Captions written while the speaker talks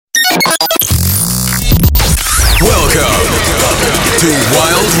to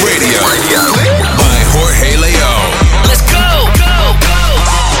Wild Radio by Jorge Leon. Let's go!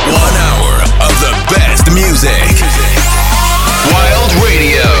 1 hour of the best music. Wild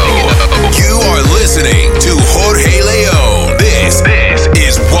Radio. You are listening to Jorge Leon. This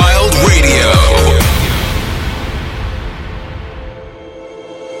is Wild Radio.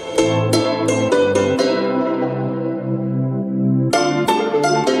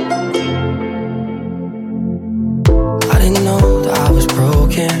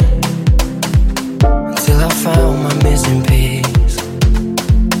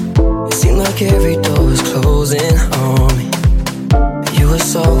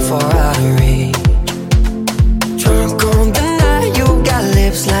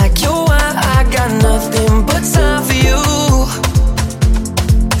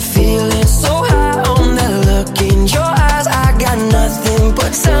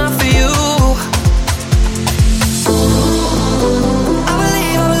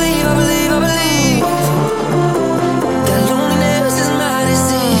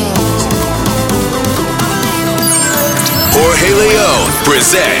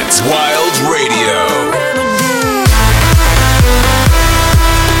 Presents Wild Radio.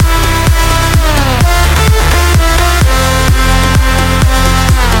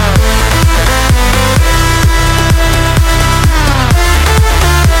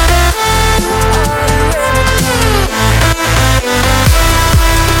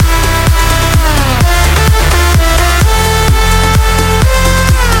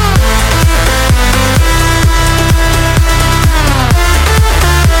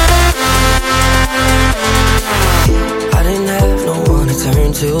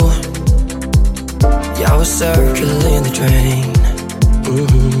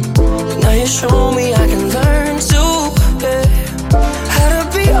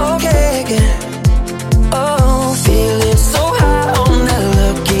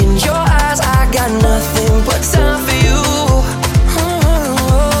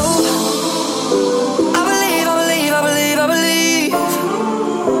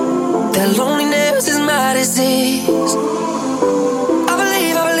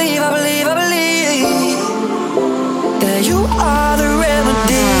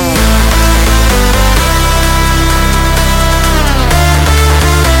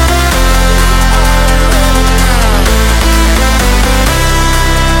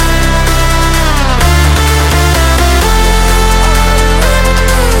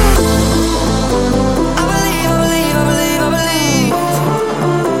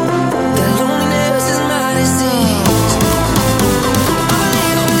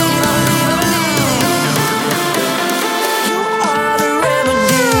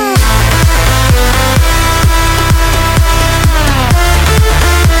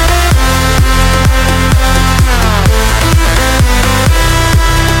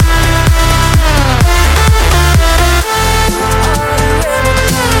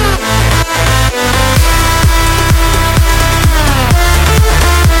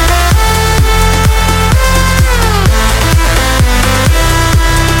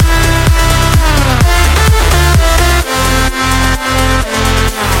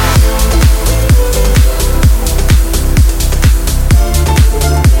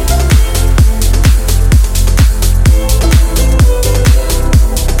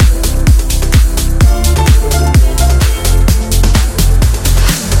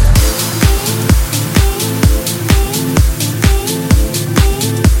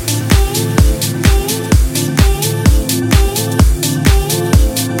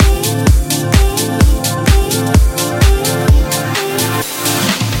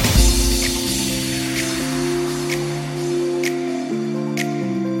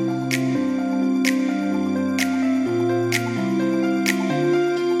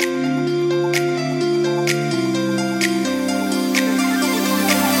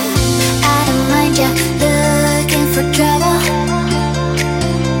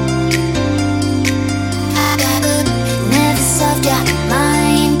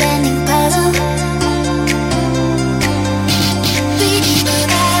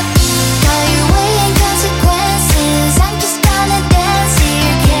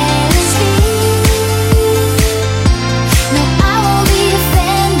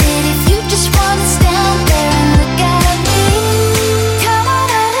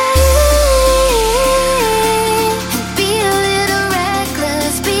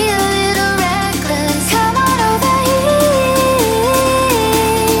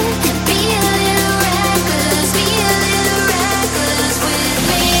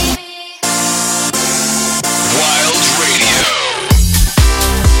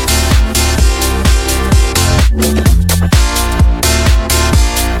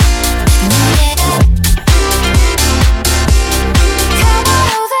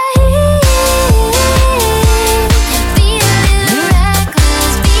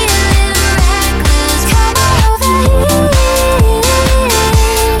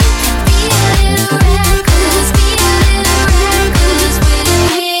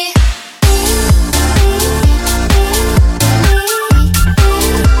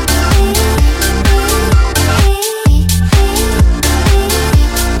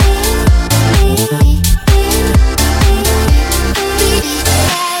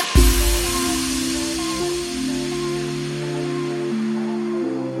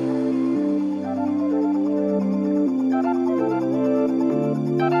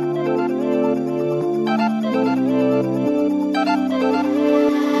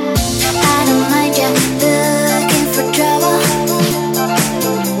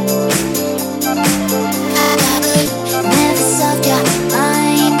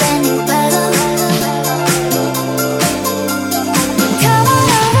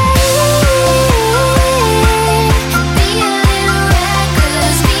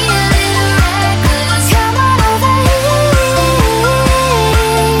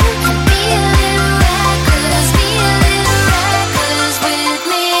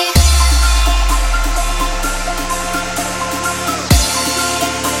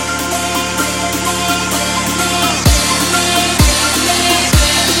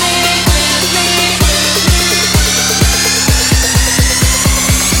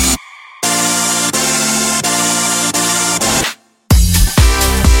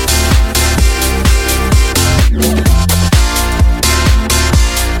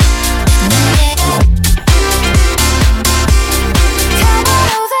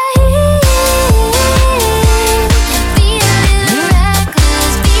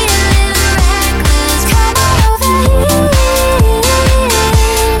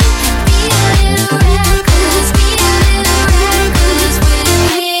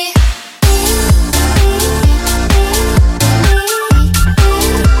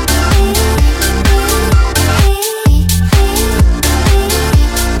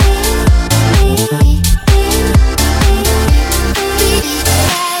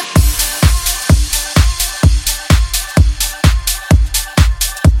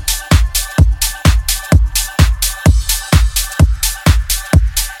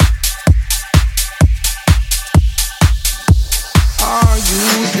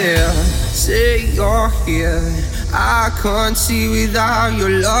 can't see without your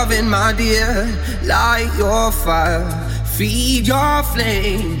loving, my dear. Light your fire, feed your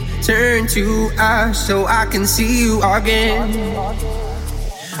flame, turn to ash so I can see you again.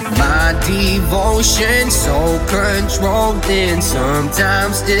 My devotion so controlling,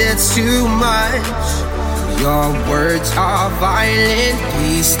 sometimes it's too much. Your words are violent,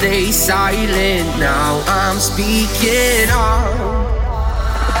 please stay silent. Now I'm speaking up.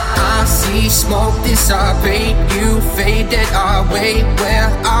 I see smoke dissipate, you faded away. Where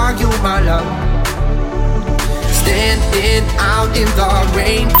are you, my love? Standing out in the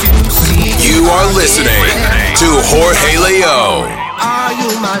rain to see you. You are listening to Jorge Leo. Are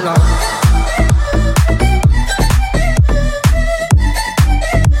you, my love?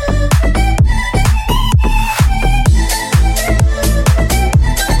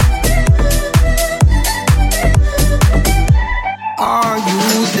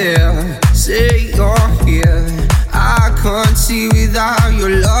 Say you're here. I can't see without your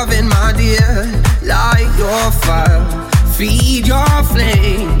loving, my dear. Light your fire, feed your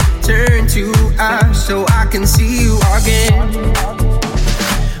flame, turn to ash so I can see you again.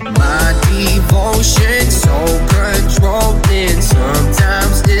 My devotion so controlling,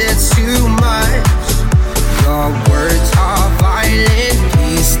 sometimes it's too much. Your words are violent,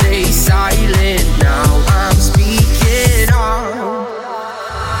 please stay silent. Now I'm speaking on.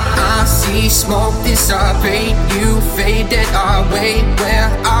 I see smoke dissipate, you faded away. Where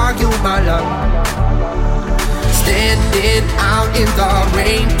are you, my love? Standing out in the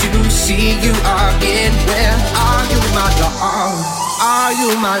rain to see you again. Where are you, my love? Are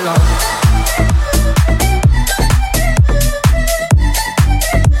you, my love?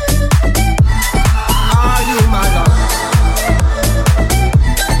 Are you, my love?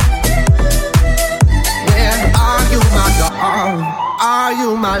 Where are you, my love? Are you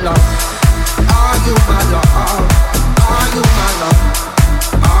my love? Are you my love? Are you my love?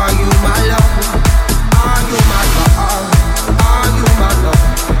 Are you my love? Are you my love? Are you my love?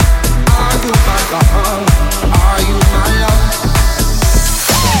 Are you my love? Are you my love?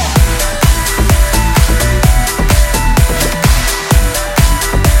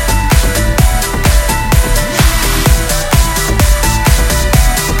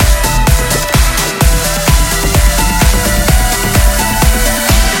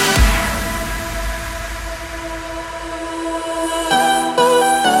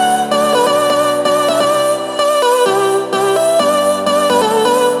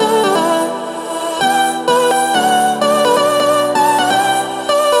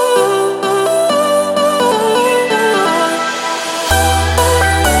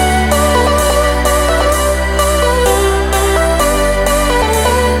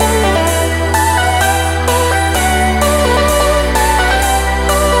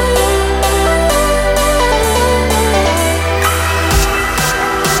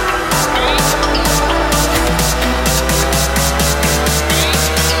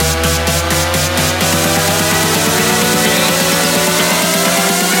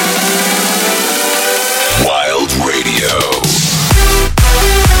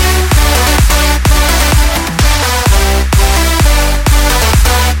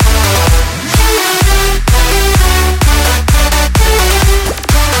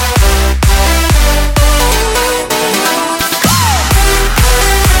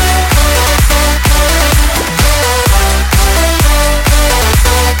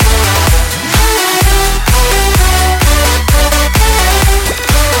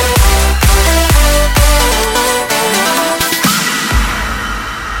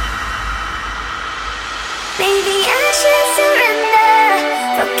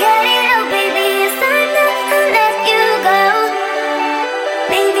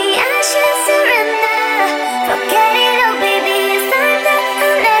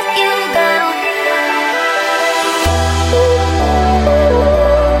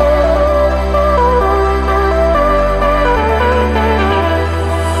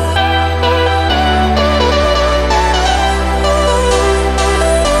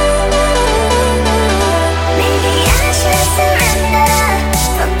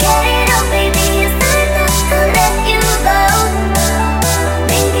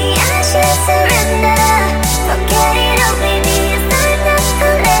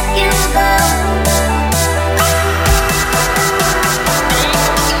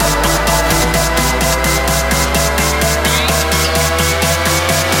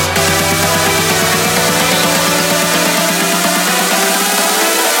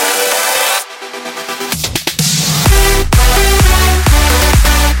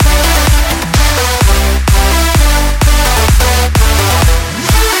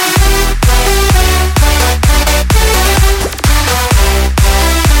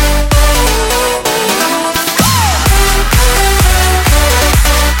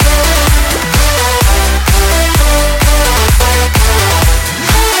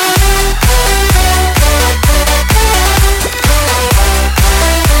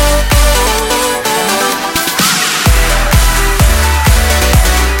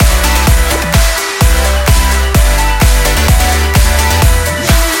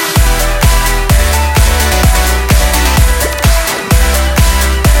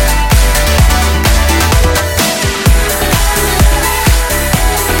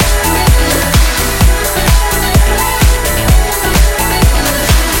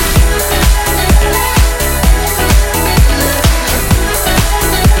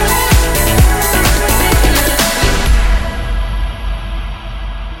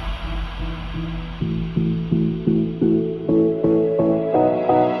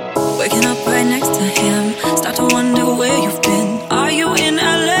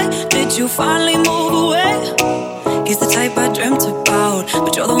 finally move away. He's the type I dreamt about,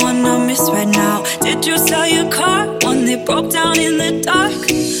 but you're the one I miss right now. Did you sell your car? One that broke down in the dark.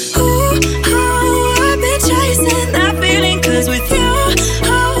 Ooh, oh, I've been chasing that feeling, 'cause with you,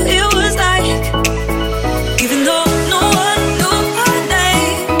 oh, it was like, even though no one knew our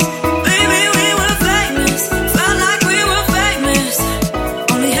name, baby, we were famous. Felt like we were famous.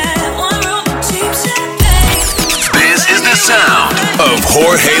 Only had one room, cheap champagne. This is the sound of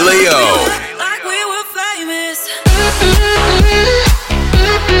Jorge Leo. Like we were famous.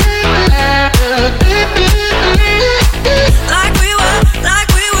 Like we were famous. Like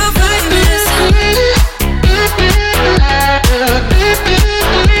we were famous.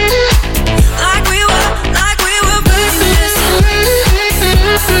 Like we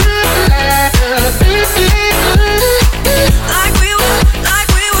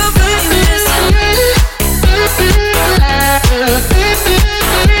were famous.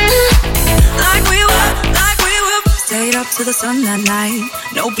 Like we were. Stayed up to the sun that night.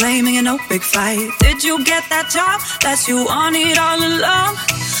 No blaming and no big fight. Did you get that job that you wanted all along?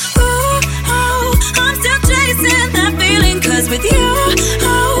 Ooh, oh, I'm still chasing that feeling, 'cause with you,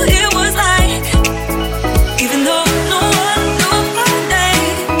 oh, it was like, even though no one knew our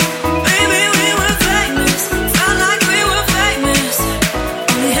name, baby, we were famous. Felt like we were famous.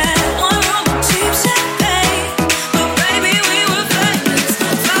 Only had one room, cheap champagne, but baby, we were famous.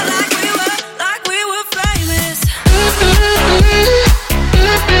 Felt like we were famous. Like we were famous.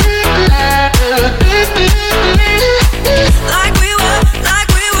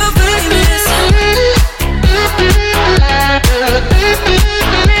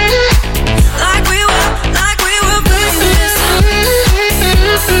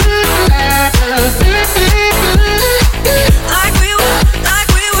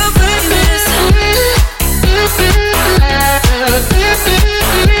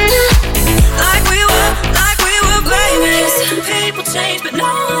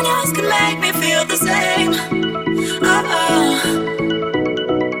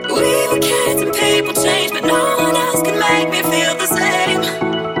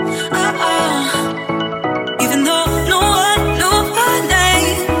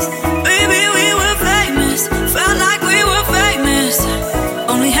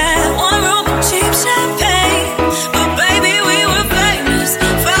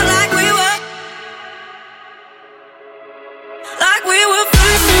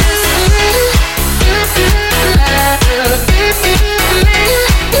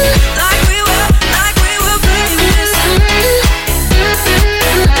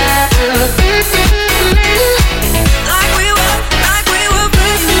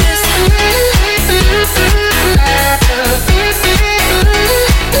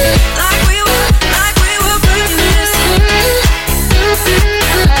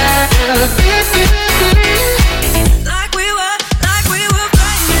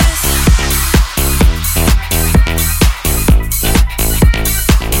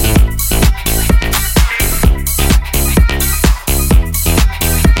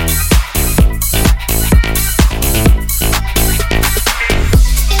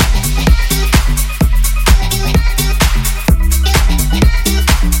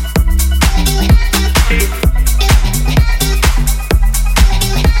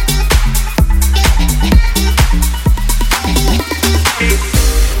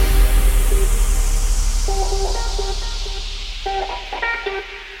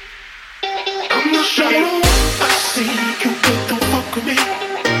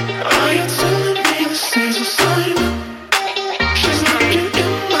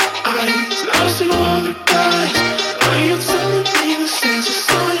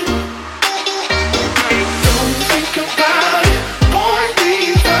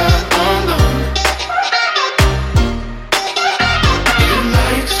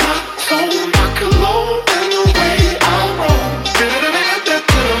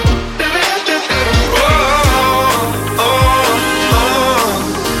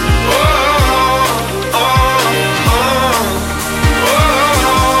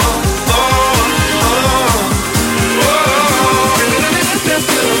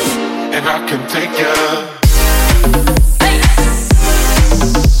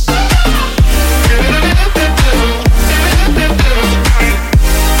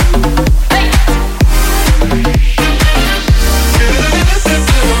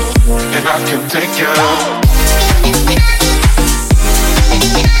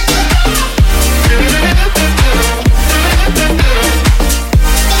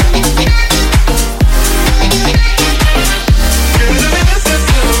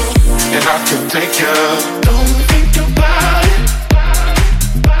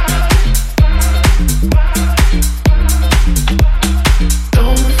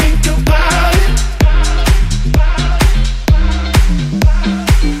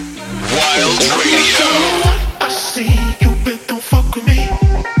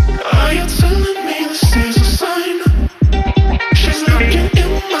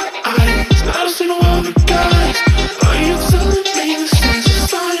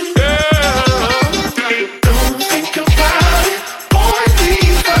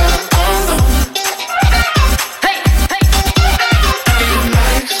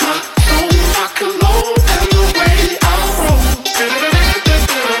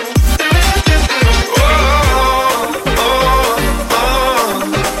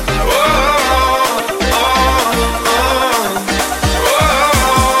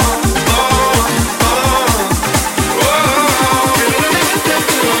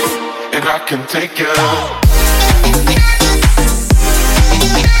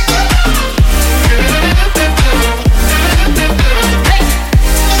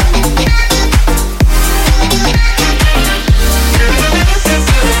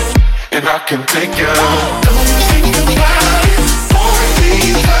 And I can take you. Don't think about it, or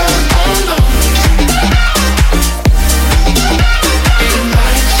leave her alone. The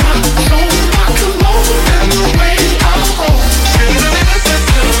lights are so rock alone, and the way I hold you.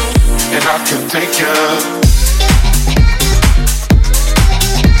 And I can take you.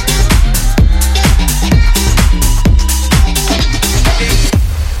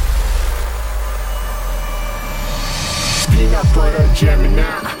 Peanut butter jamming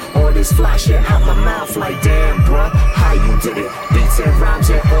out. All this fly shit out my mouth like damn, bruh. How you did it? Beats and rhymes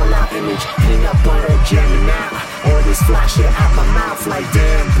and all our image. Peanut butter jamming out. All this fly shit out my mouth like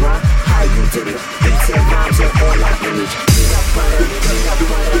damn, bruh. How you did it? Beats and rhymes and all our image. Peanut butter, peanut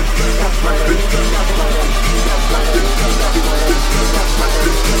butter, peanut butter, peanut butter, peanut butter, peanut butter, peanut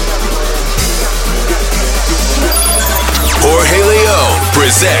butter, peanut butter. Jorge Leon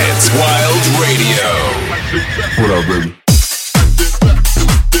presents Wild Radio. What up, baby?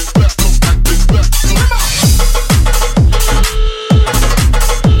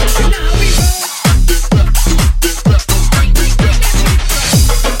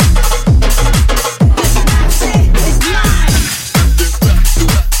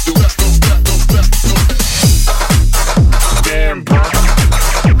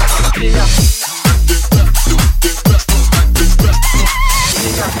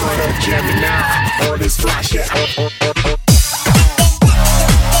 Jamming out, all this fly shit.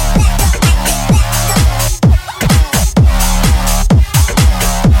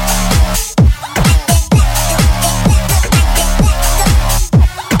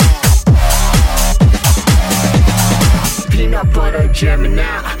 Peanut butter jamming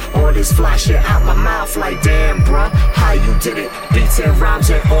out, all this fly shit out my mouth like damn, bruh. How you did it? Beats and rhymes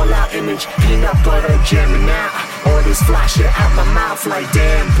and all our image. Peanut butter jamming out. All this fly shit out my mouth like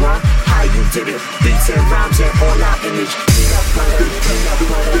damn, bruh. How you did it? Beats and rhymes and all our image. Peanut butter, peanut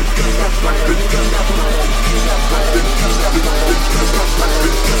butter, peanut butter, peanut butter, peanut butter, peanut butter, peanut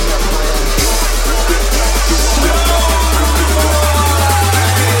butter, peanut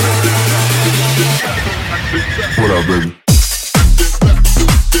What up, baby?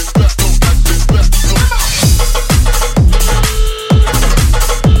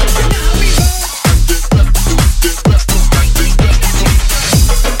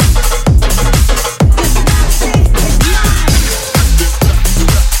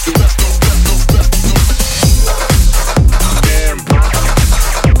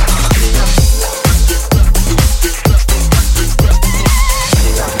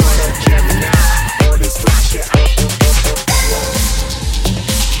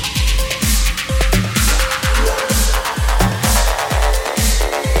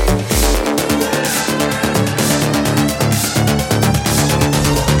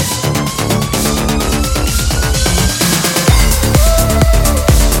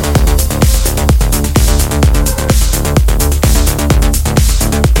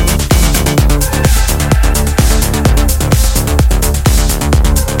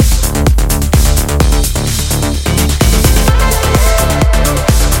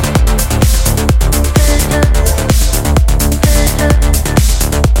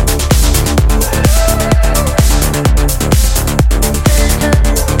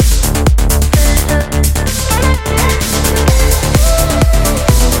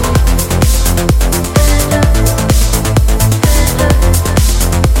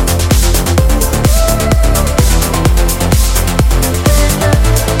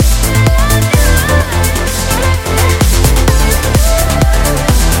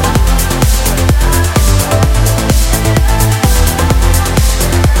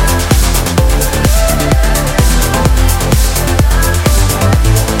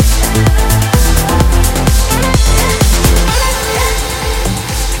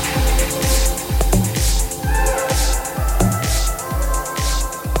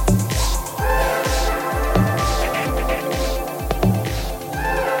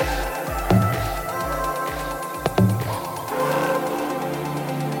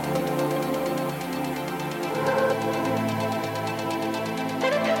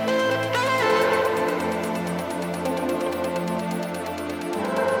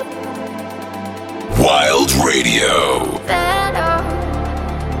 Wild Radio. Fed up.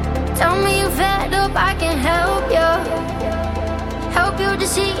 Tell me you're fed up, I can help you. Help you to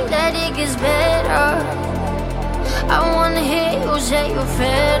see that it gets better. I wanna hear you say you're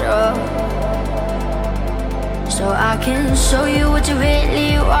fed up. so I can show you what you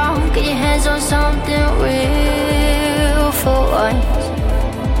really want. Get your hands on something real for once.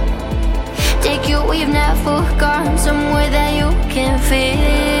 Take you where you've never gone, somewhere that you can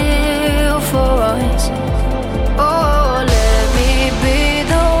feel for us. Oh, let me be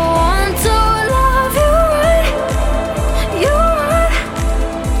the one to love you right, you right.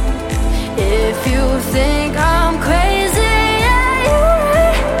 If you think I'm crazy, yeah, you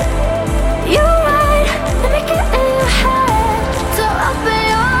right, you right. Let me get in your head, so open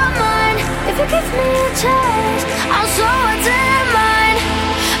your mind. If you give me a chance, I'll show what's in mine.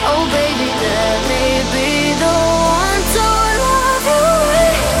 Oh baby, let me be the one to love you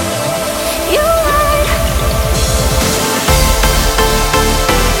right, you right.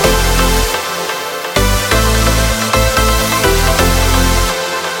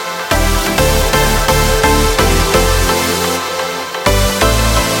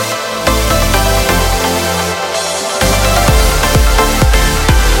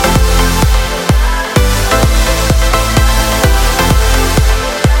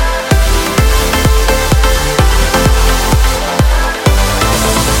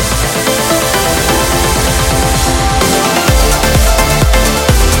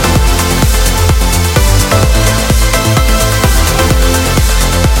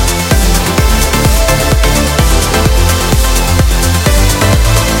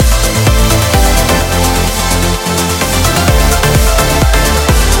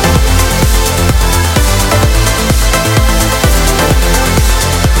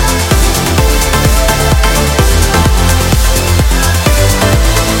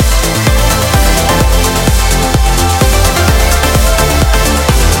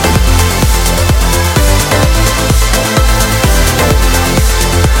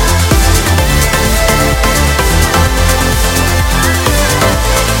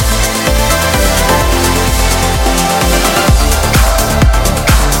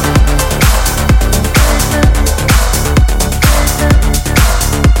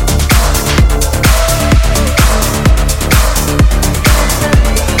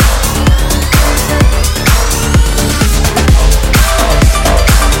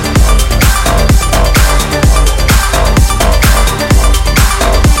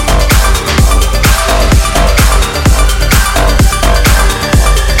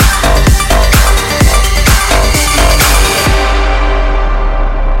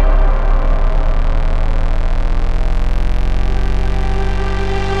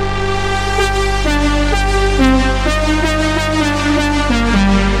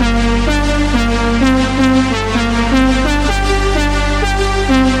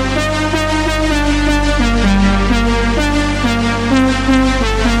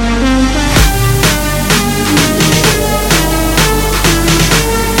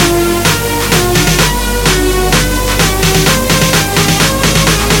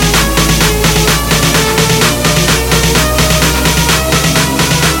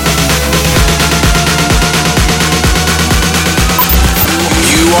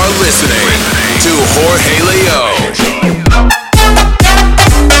 Listening to Jorge Leo.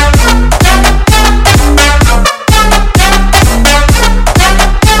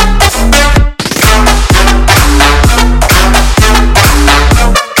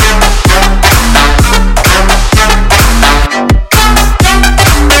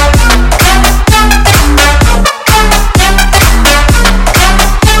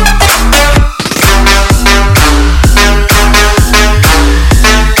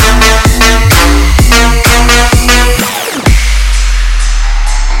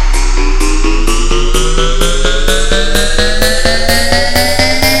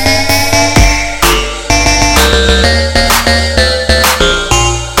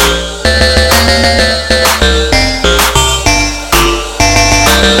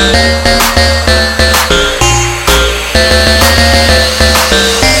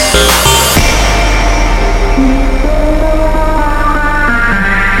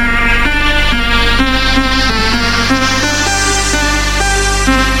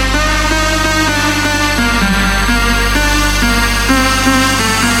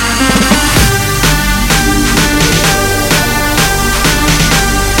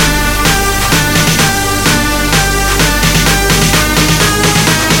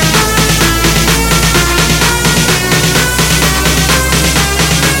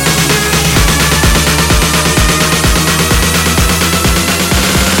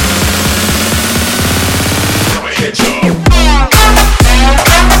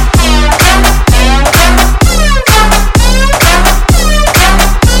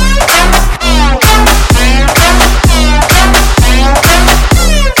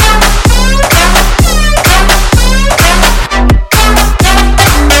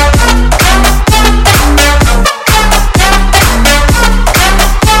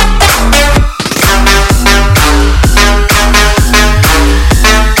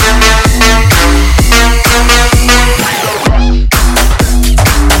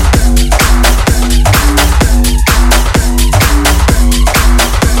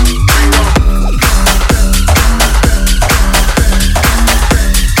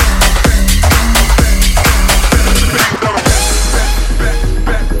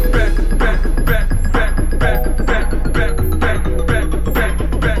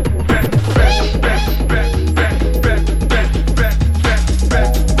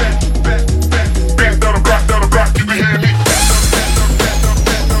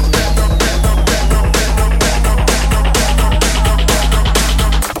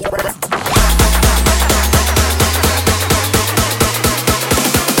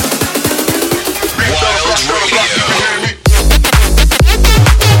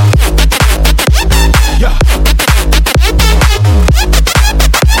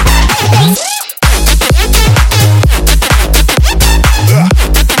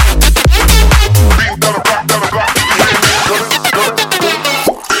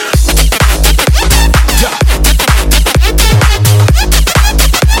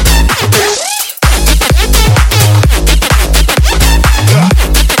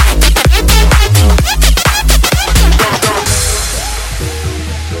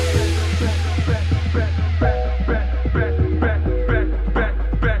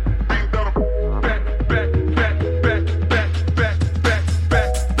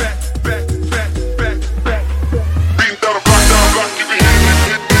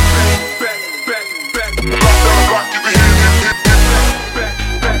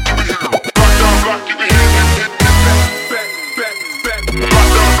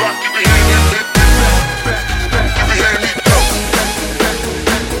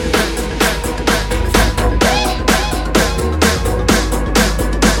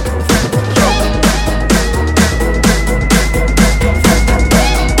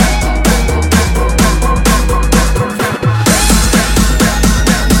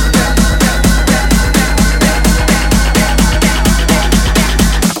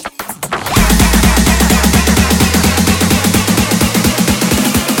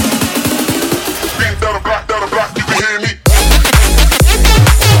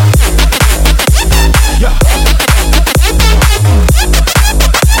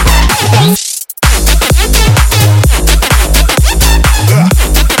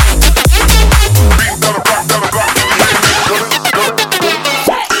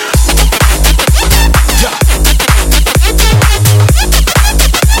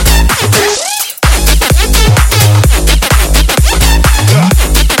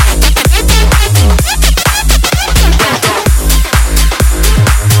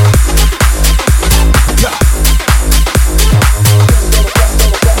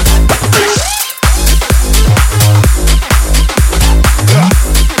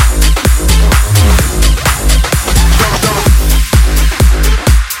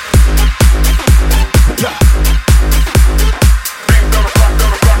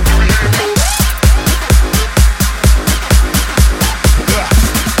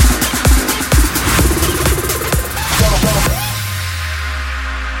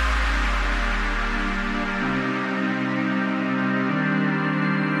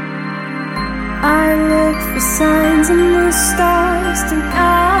 I look for signs in the stars.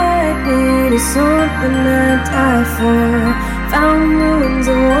 Tonight needed something to die for. Found ruins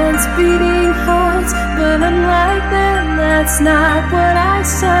of once beating hearts, but unlike them, that's not what I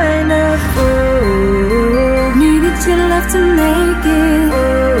signed up for. Needed your love to make it.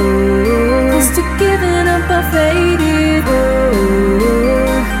 Close to giving up, I faded.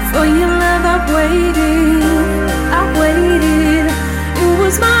 For your love, I waited. It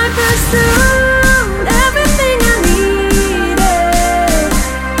was my pursuit, everything I needed.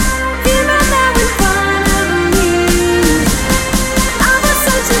 Here and there in front of me, I was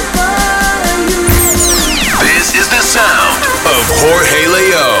searching for you. This is the sound of Jorge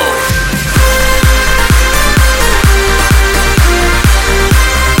Leo.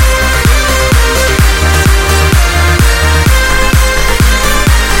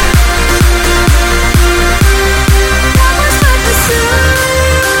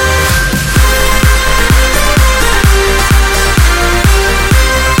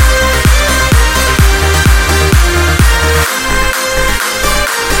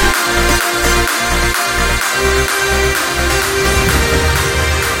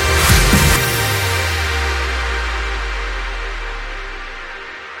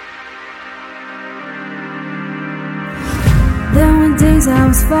 I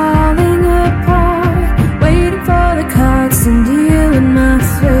was falling apart, waiting for the cards to deal in my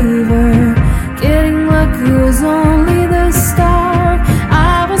favor. Getting lucky was only the start.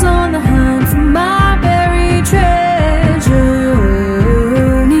 I was on the hunt for my buried treasure.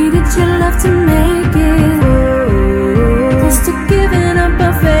 Needed your love to make it. Close to giving up,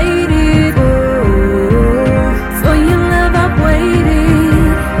 I faded. For your love, I waited.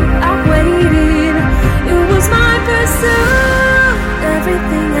 It was my pursuit,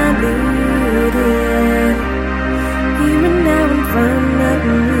 everything I needed. Here and now in front of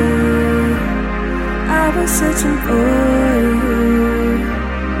me, I was searching for you.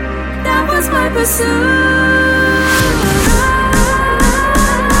 That was my pursuit.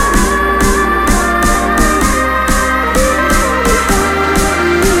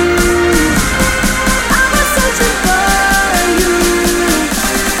 I was searching for you.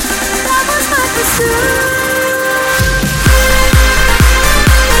 That was my pursuit.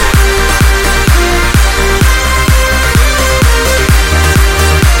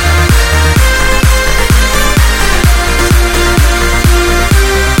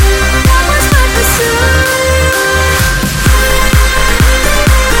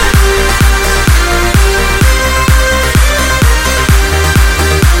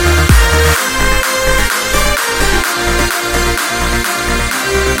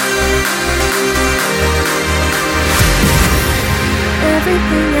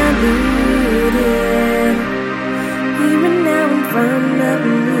 Everything I needed, here and now in front of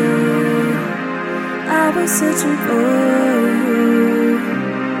me, I was searching for you.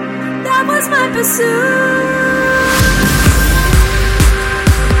 That was my pursuit.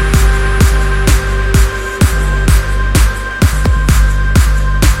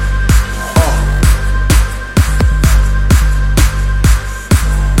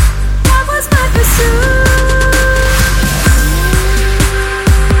 That was my pursuit.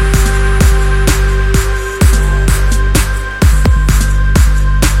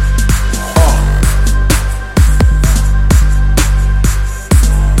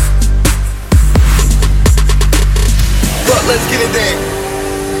 Let's get it down.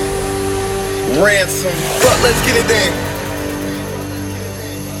 Ransom, but let's get it down.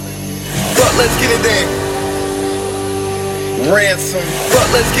 But let's get it down. Ransom, but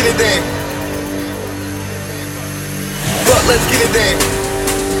let's get it down. But let's get it down.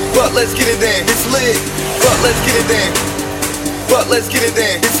 But let's get it down. It's lit. But let's get it down. But let's get it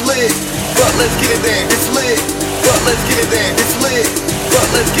down. It's lit. But let's get it down. It's lit. But let's get it down. It's lit. But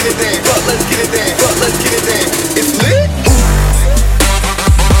let's get it down. But let's get it down. But let's get it down. It's lit.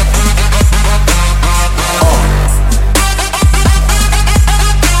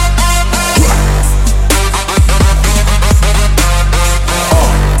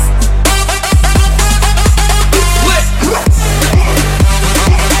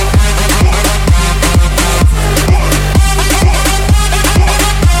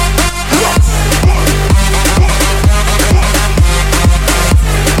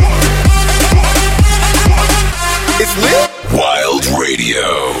 It's lit.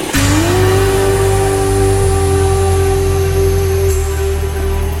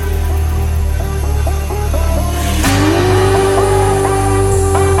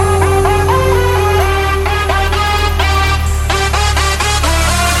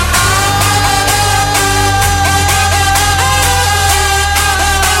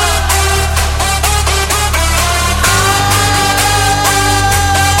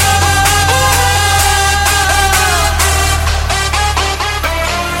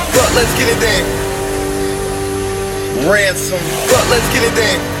 but let's get it then. Ransom, but let's get it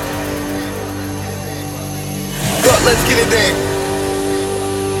then. But let's get it then.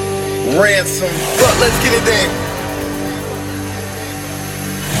 Ransom, but let's get it then.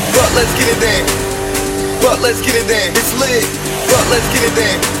 But let's get it then. But let's get it then. It's lit. But let's get it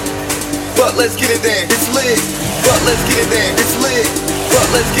then. But let's get it then. It's lit. But let's get it then. It's lit. But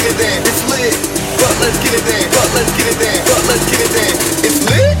let's get it then. It's lit. But let's get it then. But let's get it then. But let's get it then. It's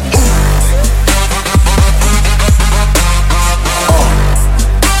lit.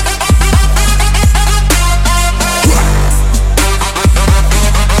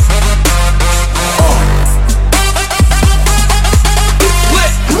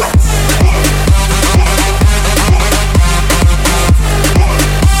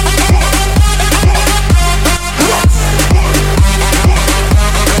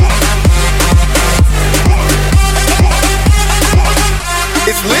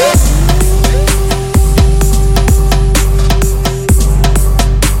 It's lit.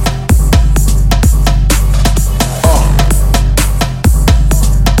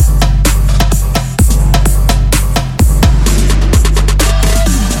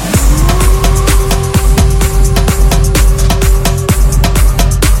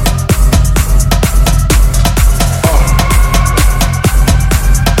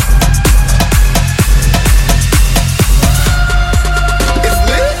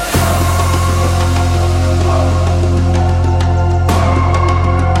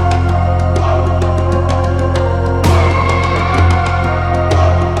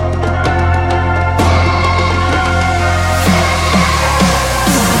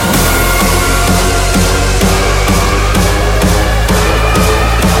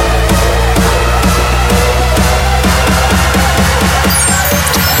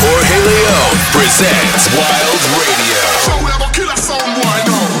 Presents Wild Radio. So we have a killer sound boy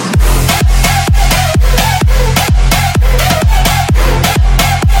now.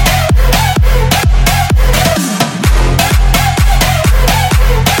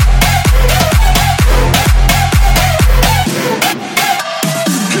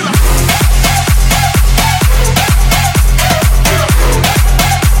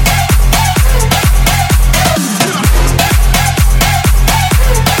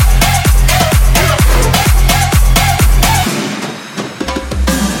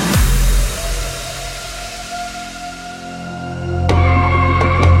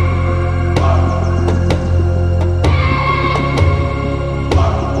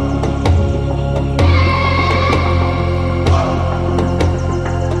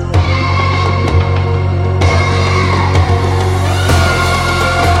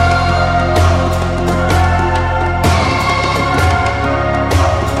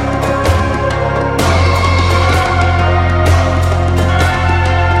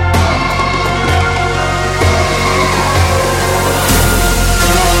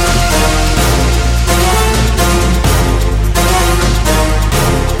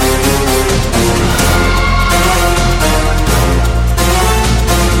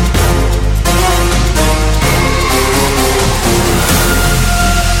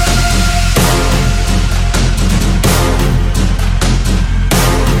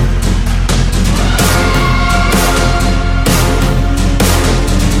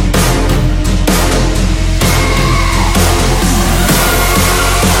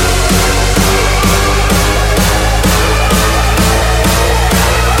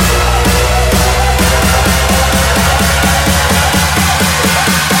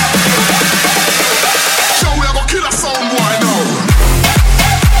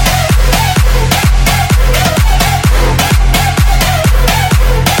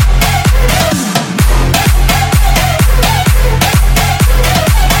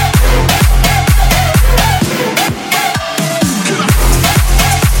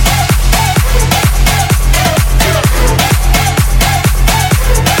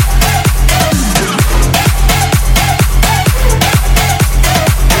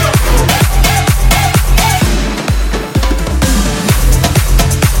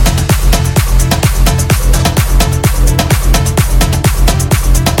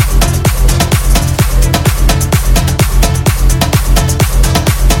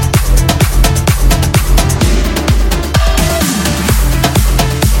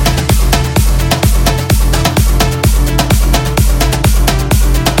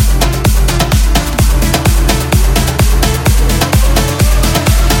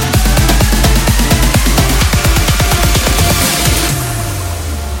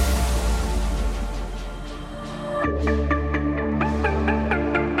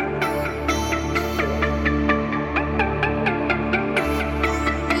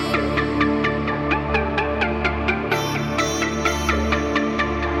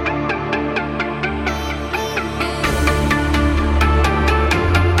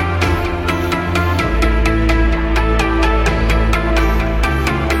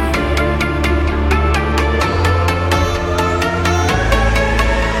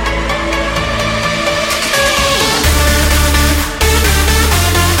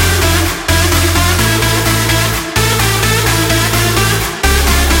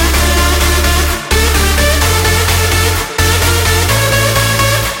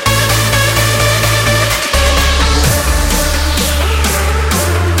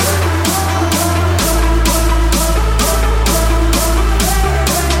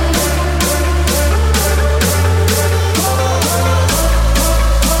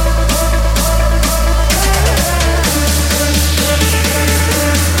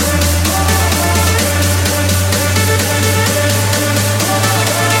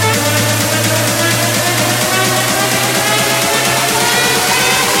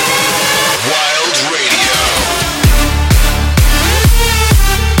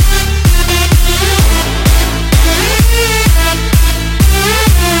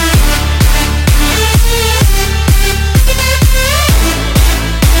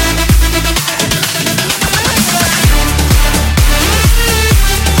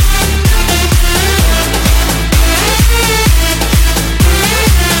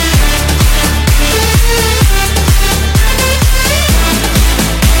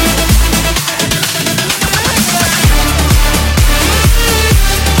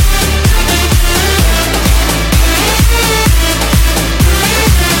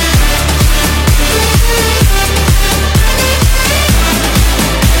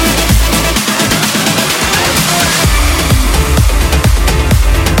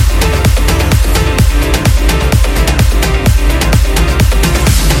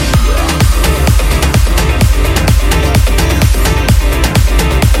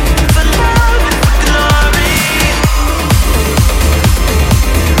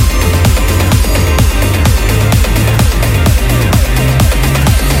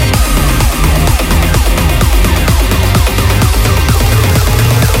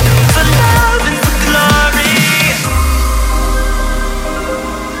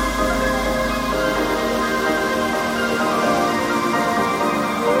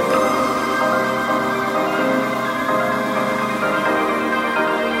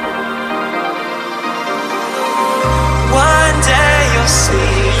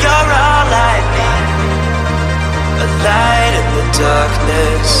 light in the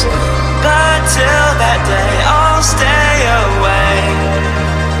darkness. But till that day I'll stay away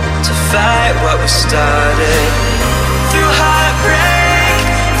to fight what we started. Through heartbreak,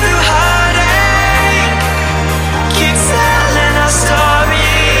 through heartache, keep telling our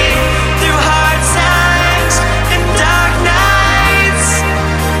story. Through hard times and dark nights,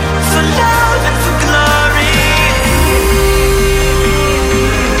 for love and for glory.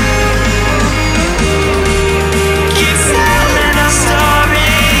 Keep telling our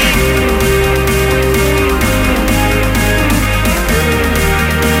story.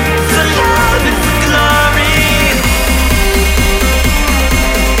 For love and for glory.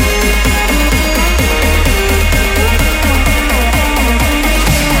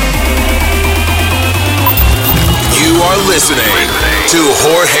 You are listening to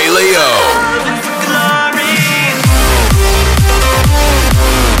Jorge Leo.